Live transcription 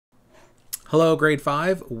Hello, grade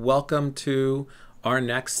 5. Welcome to our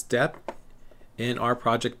next step in our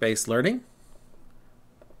project-based learning.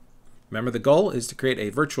 Remember, the goal is to create a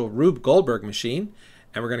virtual Rube Goldberg machine,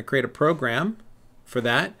 and we're going to create a program for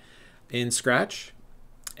that in Scratch.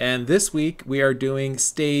 And this week we are doing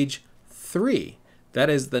stage 3. That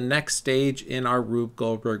is the next stage in our Rube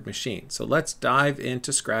Goldberg machine. So let's dive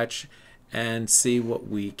into Scratch and see what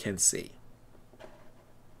we can see.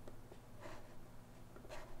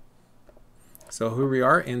 So here we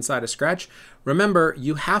are inside of Scratch. Remember,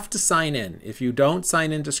 you have to sign in. If you don't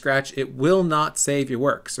sign into Scratch, it will not save your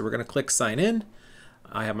work. So we're going to click sign in.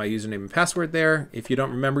 I have my username and password there. If you don't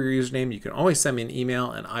remember your username, you can always send me an email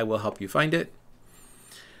and I will help you find it.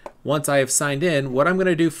 Once I have signed in, what I'm going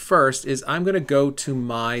to do first is I'm going to go to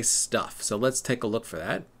my stuff. So let's take a look for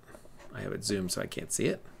that. I have it zoomed so I can't see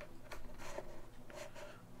it.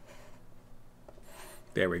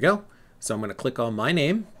 There we go. So I'm going to click on my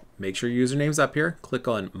name. Make sure your username's up here. Click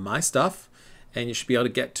on My Stuff, and you should be able to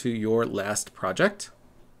get to your last project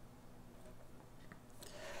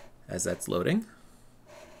as that's loading.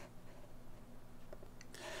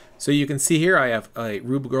 So you can see here I have a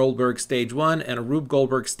Rube Goldberg Stage 1 and a Rube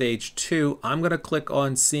Goldberg Stage 2. I'm going to click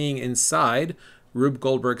on Seeing Inside Rube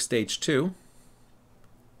Goldberg Stage 2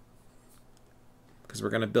 because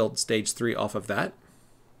we're going to build Stage 3 off of that.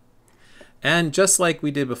 And just like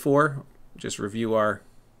we did before, just review our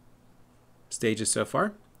stages so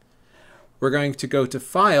far. We're going to go to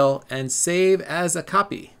File and Save as a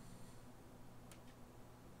Copy.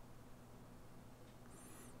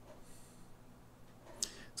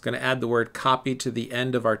 It's going to add the word copy to the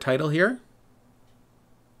end of our title here.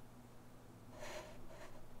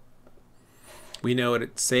 We know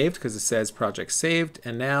it's saved because it says project saved.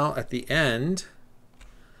 And now at the end,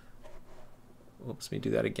 oops, let me do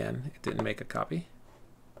that again. It didn't make a copy.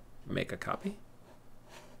 Make a copy.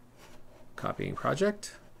 Copying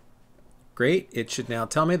project. Great. It should now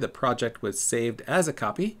tell me the project was saved as a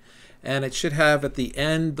copy, and it should have at the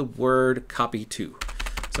end the word copy to.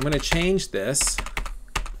 So I'm going to change this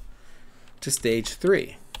to stage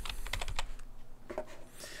 3.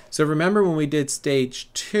 So remember when we did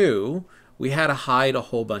stage 2, we had to hide a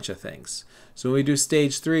whole bunch of things. So when we do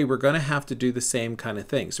stage 3, we're going to have to do the same kind of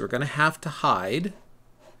thing. So we're going to have to hide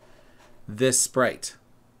this sprite.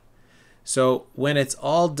 So when it's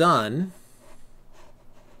all done,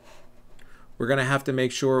 we're going to have to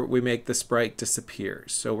make sure we make the sprite disappear.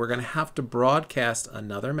 So we're going to have to broadcast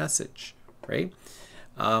another message, right?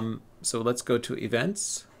 So let's go to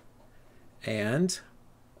Events and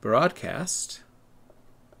Broadcast,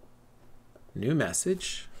 New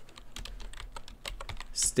Message,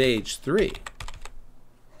 Stage 3.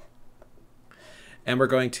 And we're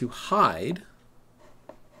going to hide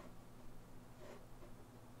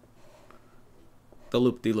the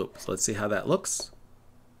loop-de-loop. So let's see how that looks.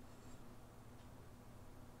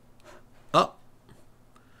 Oh,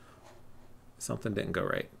 something didn't go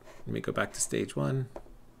right. Let me go back to stage 1.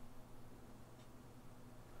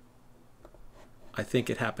 I think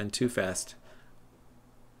it happened too fast.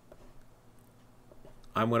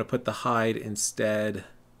 I'm going to put the hide instead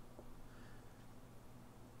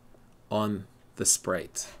on the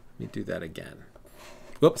sprite. Let me do that again.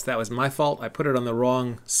 Whoops, that was my fault. I put it on the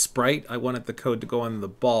wrong sprite. I wanted the code to go on the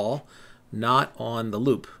ball, not on the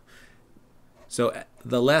loop. So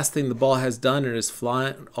the last thing the ball has done is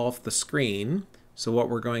flying off the screen. So what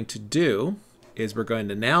we're going to do is we're going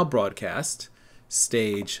to now broadcast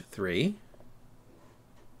stage 3.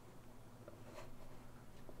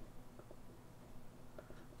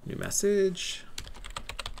 New message.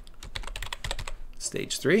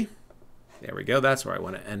 Stage 3. There we go. That's where I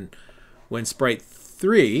want it. And when sprite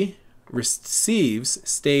 3 receives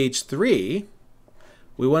stage 3,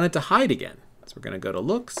 we want it to hide again. So we're going to go to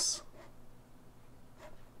Looks,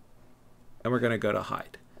 and we're going to go to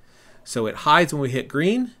Hide. So it hides when we hit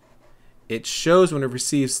green, it shows when it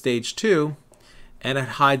receives stage 2, and it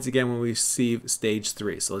hides again when we receive stage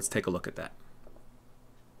 3. So let's take a look at that.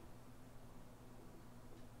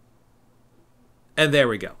 And there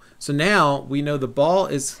we go. So now we know the ball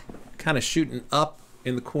is kind of shooting up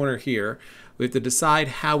in the corner here. We have to decide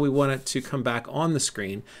how we want it to come back on the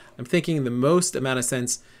screen. I'm thinking the most amount of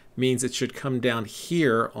sense means it should come down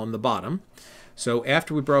here on the bottom. So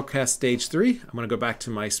after we broadcast stage 3, I'm going to go back to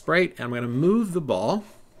my sprite and I'm going to move the ball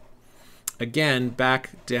again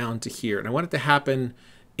back down to here. And I want it to happen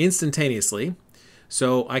instantaneously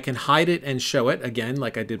so I can hide it and show it again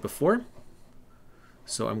like I did before.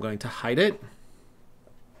 So I'm going to hide it.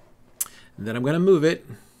 And then I'm going to move it.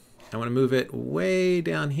 I want to move it way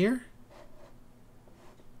down here.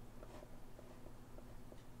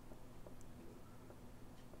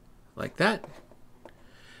 like that.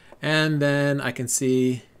 And then I can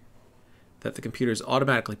see that the computer's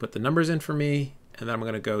automatically put the numbers in for me. And then I'm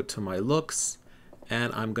going to go to my looks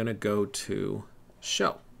and I'm going to go to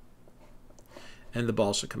show. And the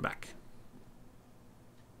ball should come back.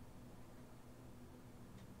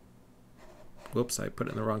 Whoops, I put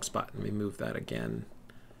it in the wrong spot. Let me move that again.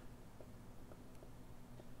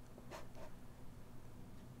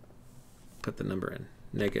 Put the number in,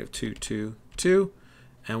 -222,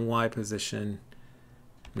 and Y position,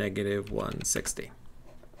 -160.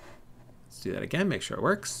 Let's do that again, make sure it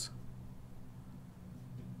works.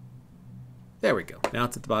 There we go. Now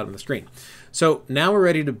it's at the bottom of the screen. So now we're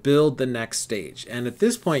ready to build the next stage. And at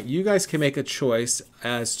this point, you guys can make a choice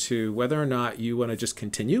as to whether or not you want to just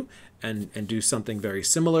continue and do something very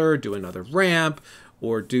similar, do another ramp,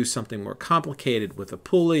 or do something more complicated with a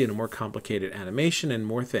pulley and a more complicated animation and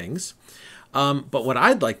more things. But what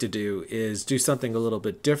I'd like to do is do something a little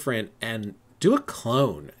bit different and do a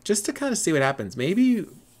clone just to kind of see what happens. Maybe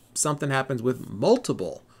something happens with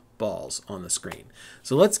multiple balls on the screen.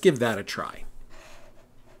 So let's give that a try.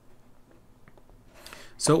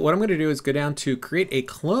 So what I'm going to do is go down to create a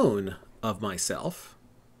clone of myself.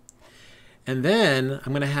 And then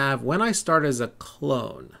I'm going to have when I start as a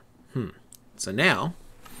clone. So now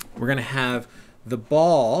we're going to have the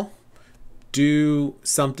ball do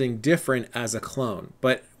something different as a clone.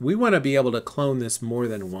 But we want to be able to clone this more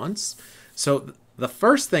than once. So the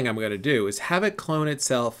first thing I'm going to do is have it clone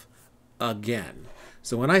itself again.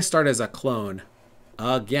 So when I start as a clone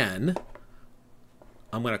again,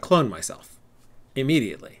 I'm going to clone myself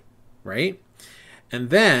immediately, right? And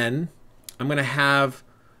then I'm going to have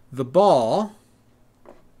the ball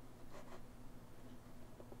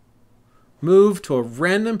move to a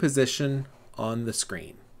random position on the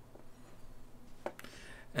screen.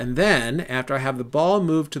 And then after I have the ball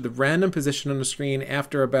move to the random position on the screen,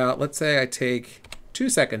 after about, let's say I take 2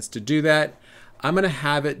 seconds to do that, I'm going to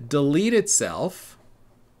have it delete itself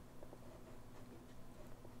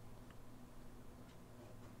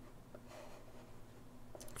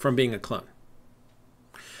from being a clone.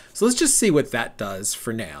 So let's just see what that does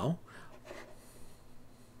for now.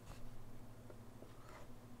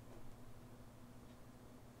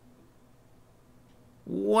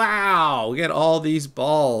 Wow, we get all these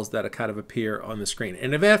balls that kind of appear on the screen.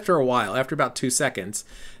 And if after a while, after about 2 seconds,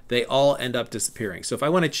 they all end up disappearing. So if I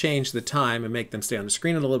want to change the time and make them stay on the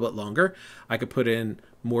screen a little bit longer, I could put in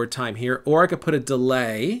more time here, or I could put a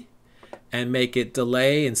delay and make it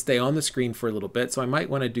delay and stay on the screen for a little bit. So I might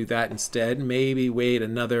want to do that instead. Maybe wait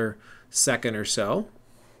another second or so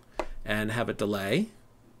and have a delay.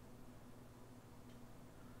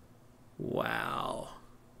 Wow.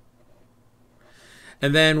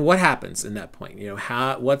 And then what happens in that point? You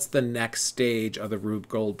know, what's the next stage of the Rube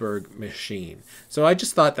Goldberg machine? So I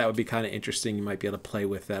just thought that would be kind of interesting. You might be able to play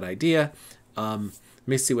with that idea. Let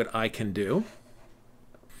me see what I can do.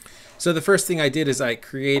 So the first thing I did is I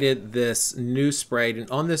created this new sprite, and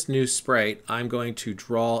on this new sprite, I'm going to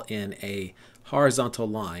draw in a horizontal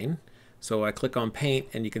line. So I click on paint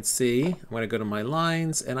and you can see, I'm going to go to my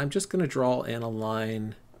lines and I'm just going to draw in a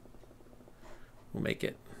line. We'll make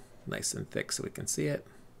it nice and thick so we can see it.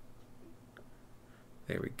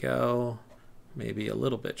 There we go. Maybe a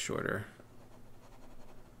little bit shorter.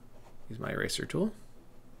 Use my eraser tool.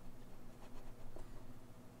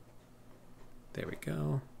 There we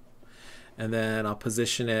go. And then I'll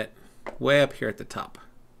position it way up here at the top.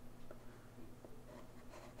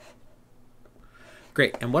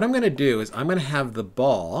 Great, and what I'm going to do is I'm going to have the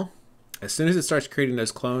ball, as soon as it starts creating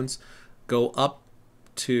those clones, go up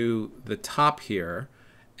to the top here,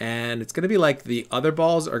 and it's going to be like the other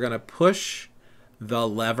balls are going to push the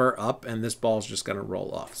lever up, and this ball is just going to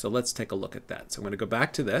roll off. So let's take a look at that. So I'm going to go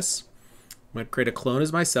back to this. I'm going to create a clone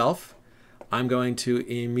as myself. I'm going to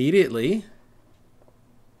immediately,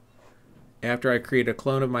 after I create a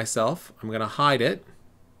clone of myself, I'm going to hide it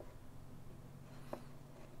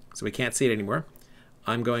so we can't see it anymore.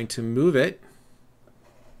 I'm going to move it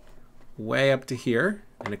way up to here,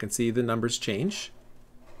 and I can see the numbers change.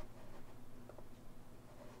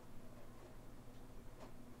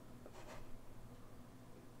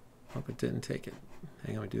 Hope it didn't take it.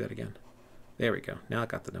 Hang on, I'll do that again. There we go. Now I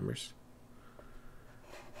got the numbers.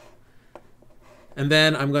 And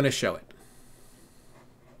then I'm going to show it.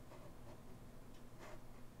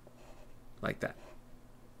 Like that.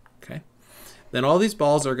 Okay. Then all these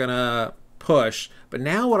balls are going to push, but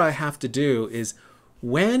now what I have to do is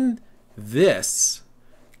when this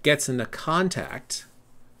gets into contact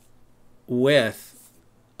with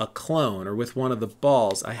a clone or with one of the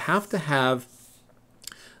balls, I have to have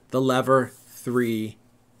the lever 3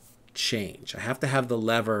 change. I have to have the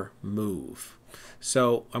lever move.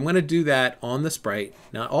 So I'm going to do that on the sprite.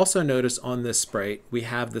 Now also notice on this sprite we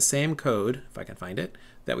have the same code, if I can find it,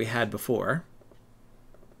 that we had before.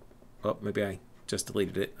 Oh, maybe I just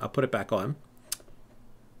deleted it. I'll put it back on.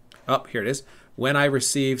 Oh, here it is. When I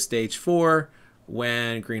receive stage 4,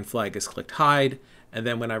 when green flag is clicked hide, and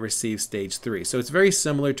then when I receive stage 3. So it's very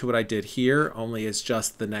similar to what I did here, only it's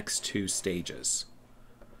just the next 2 stages.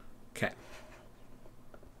 Okay.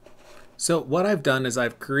 So what I've done is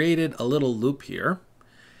I've created a little loop here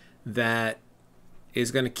that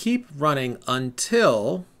is going to keep running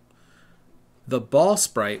until the ball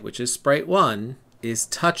sprite, which is sprite 1, is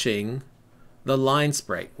touching the line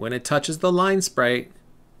sprite. When it touches the line sprite,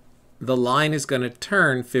 the line is going to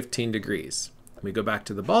turn 15 degrees. Let me go back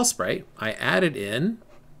to the ball sprite. I added in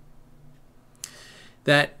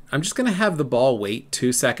that I'm just going to have the ball wait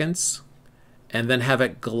 2 seconds and then have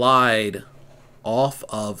it glide off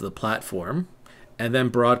of the platform and then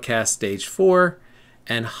broadcast stage 4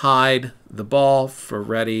 and hide the ball for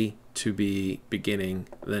ready to be beginning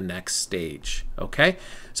the next stage. Okay,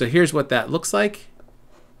 so here's what that looks like.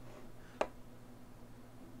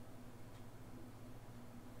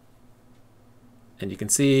 And you can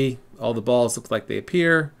see all the balls look like they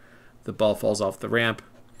appear. The ball falls off the ramp,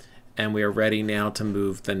 and we are ready now to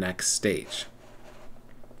move the next stage.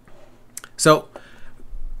 So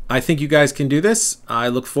I think you guys can do this. I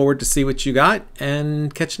look forward to see what you got,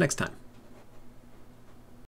 and catch you next time.